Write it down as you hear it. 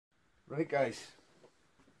Right guys,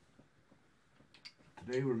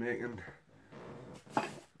 today we're making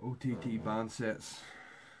OTT band sets.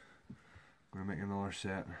 We're making another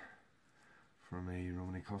set from a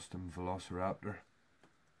Romany Custom Velociraptor.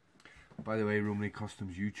 By the way, Romany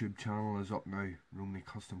Custom's YouTube channel is up now. Romany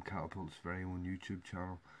Custom Catapult's very own YouTube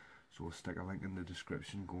channel. So we'll stick a link in the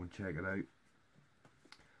description, go and check it out.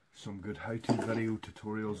 Some good how-to video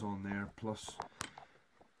tutorials on there, plus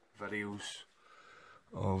videos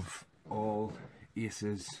of all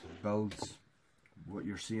Ace's builds. What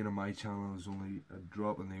you're seeing on my channel is only a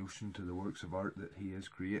drop in the ocean to the works of art that he is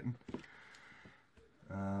creating.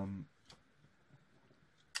 And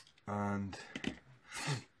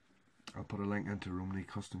I'll put a link into Romany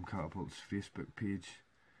Custom Catapult's Facebook page.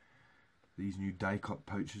 These new die cut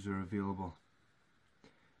pouches are available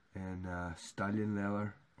in stallion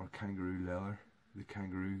leather or kangaroo leather. The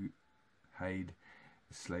kangaroo hide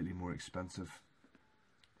is slightly more expensive,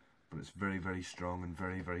 but it's very, very strong and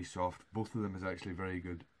very, very soft. Both of them is actually very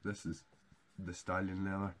good. This is the stallion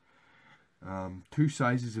leather. Two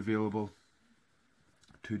sizes available,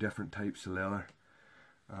 two different types of leather,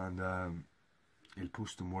 and he'll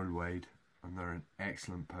post them worldwide, and they're an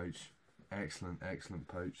excellent pouch. Excellent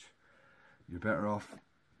pouch. You're better off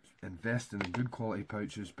investing in good quality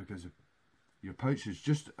pouches, because your pouch is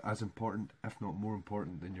just as important, if not more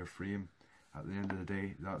important, than your frame. At the end of the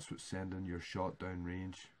day, that's what's sending your shot down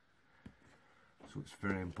range. So it's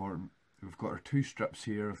very important. We've got our two strips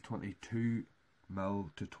here of 22mm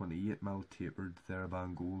to 28mm tapered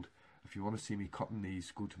Theraband gold. If you want to see me cutting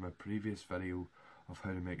these, go to my previous video of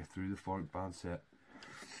how to make a through the fork band set.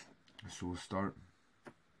 So we'll start.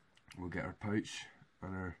 We'll get our pouch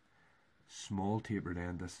and our small tapered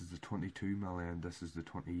end. This is the 22mm end, this is the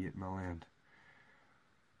 28mm end.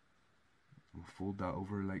 We'll fold that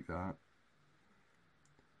over like that,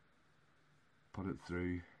 put it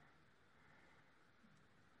through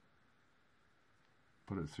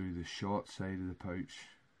the short side of the pouch.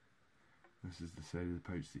 This is the side of the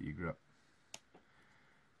pouch that you grip.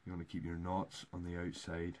 You want to keep your knots on the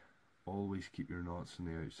outside. Always keep your knots on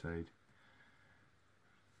the outside.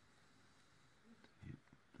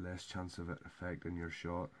 Less chance of it affecting your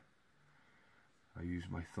shot. I use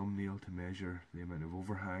my thumbnail to measure the amount of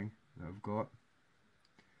overhang that I've got.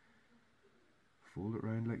 Fold it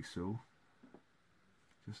round like so.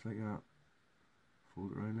 Just like that.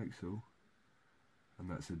 Fold it round like so. And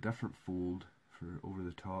that's a different fold for over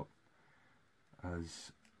the top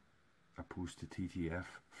as opposed to TTF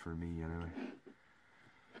for me anyway.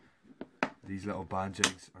 These little band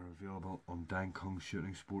jigs are available on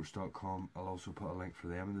dankungshootingsports.com. I'll also put a link for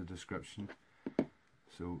them in the description.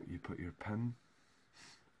 So you put your pin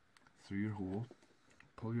through your hole,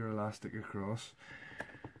 pull your elastic across,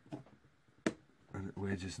 and it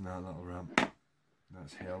wedges in that little ramp.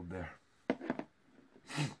 That's held there.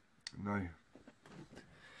 Now,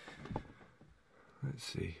 let's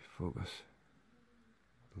see, focus.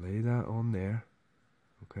 Lay that on there,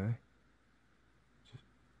 okay? Just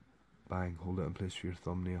bang, hold it in place for your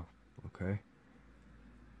thumbnail, okay?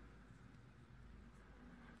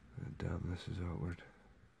 And damn, this is awkward.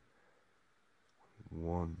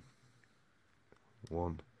 One,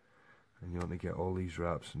 and you want to get all these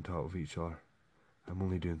wraps on top of each other. I'm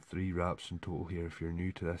only doing 3 wraps in total here. If you're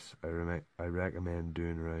new to this, I recommend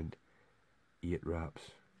doing around 8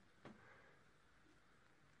 wraps.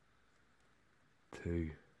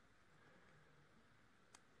 2,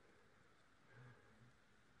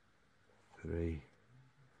 3.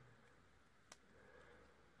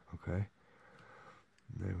 Okay.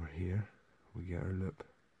 Now we're here. We get our loop.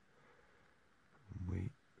 And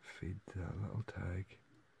we feed that little tag.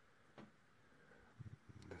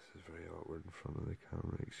 This is very awkward in front of the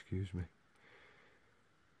camera, excuse me.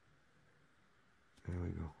 There we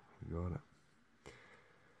go. We got it.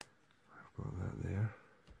 I've got that there.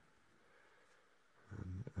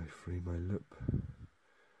 And I free my loop.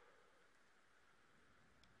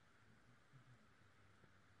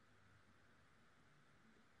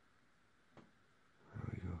 There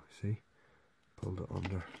we go, see? Pulled it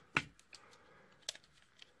under.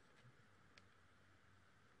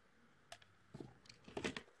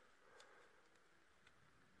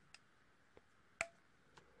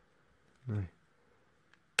 Now,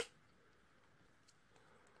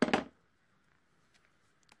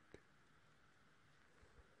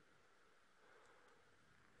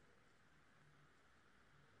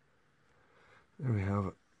 there we have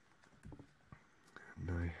it.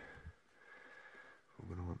 Now we're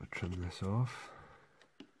going to want to trim this off.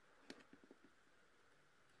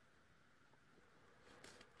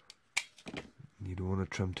 You don't want to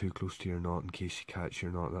trim too close to your knot in case you catch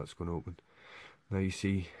your knot, that's going to open. Now you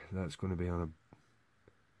see that's going to be on a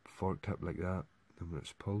fork tip like that, and when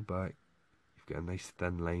it's pulled back you've got a nice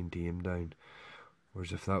thin line to aim down,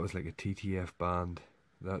 whereas if that was like a TTF band,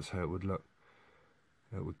 that's how it would look.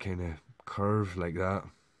 It would kind of curve like that,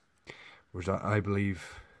 whereas I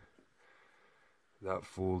believe that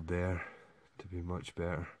fold there to be much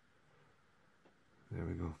better. There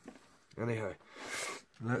we go. Anyhow,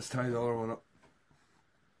 let's tie the other one up.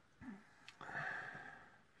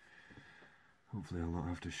 Hopefully I'll not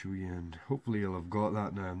have to show you, and hopefully you'll have got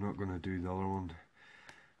that now. I'm not going to do the other one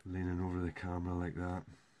leaning over the camera like that.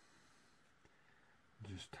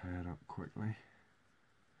 Just tie it up quickly.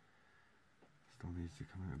 Still needs to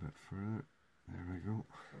come out a bit further. There we go.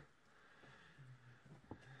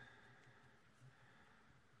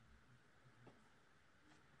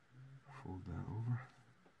 Fold that over.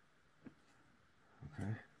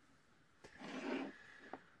 Okay.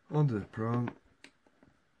 Onto the prong.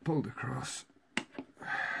 Pulled across.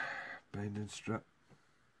 Binding strip.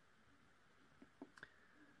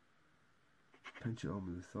 Pinch it on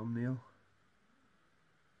with the thumbnail.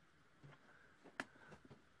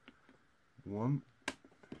 One.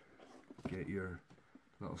 Get your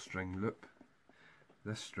little string loop.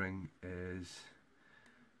 This string is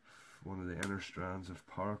one of the inner strands of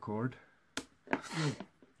paracord. I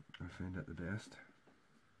find it the best.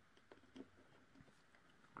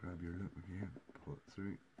 Grab your loop again, pull it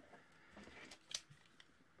through.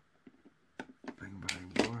 Bang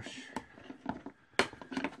bang wash.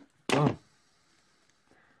 Done.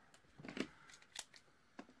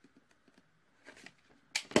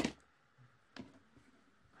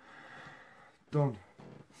 Done.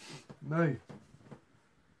 Now,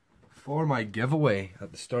 for my giveaway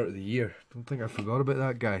at the start of the year, don't think I forgot about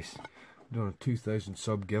that, guys. I'm doing a 2,000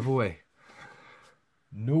 sub giveaway.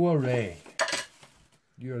 Noah Ray,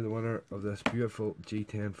 you are the winner of this beautiful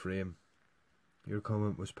G10 frame. Your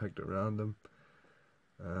comment was picked at random,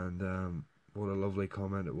 and what a lovely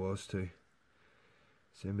comment it was too.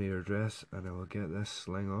 Send me your address and I will get this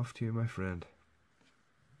sling off to you, my friend.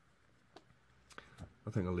 I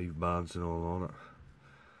think I'll leave bands and all on it.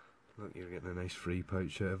 Look, you're getting a nice free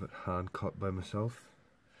pouch out of it, hand cut by myself.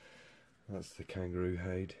 That's the kangaroo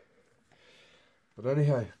hide. But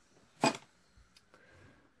anyhow,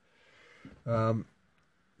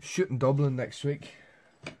 shooting Dublin next week.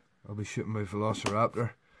 I'll be shooting my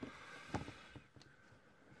Velociraptor.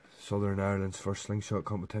 Southern Ireland's first slingshot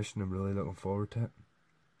competition. I'm really looking forward to it.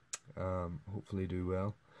 Hopefully do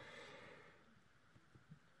well.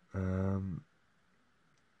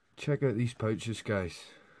 Check out these pouches, guys.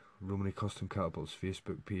 Romany Custom Catapult's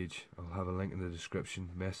Facebook page. I'll have a link in the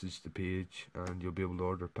description. Message the page and you'll be able to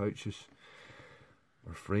order pouches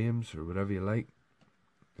or frames or whatever you like.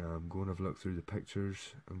 Go and have a look through the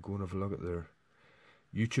pictures and go and have a look at their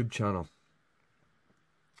YouTube channel.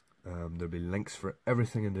 There'll be links for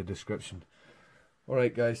everything in the description.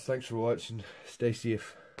 Alright guys, thanks for watching. Stay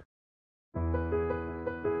safe.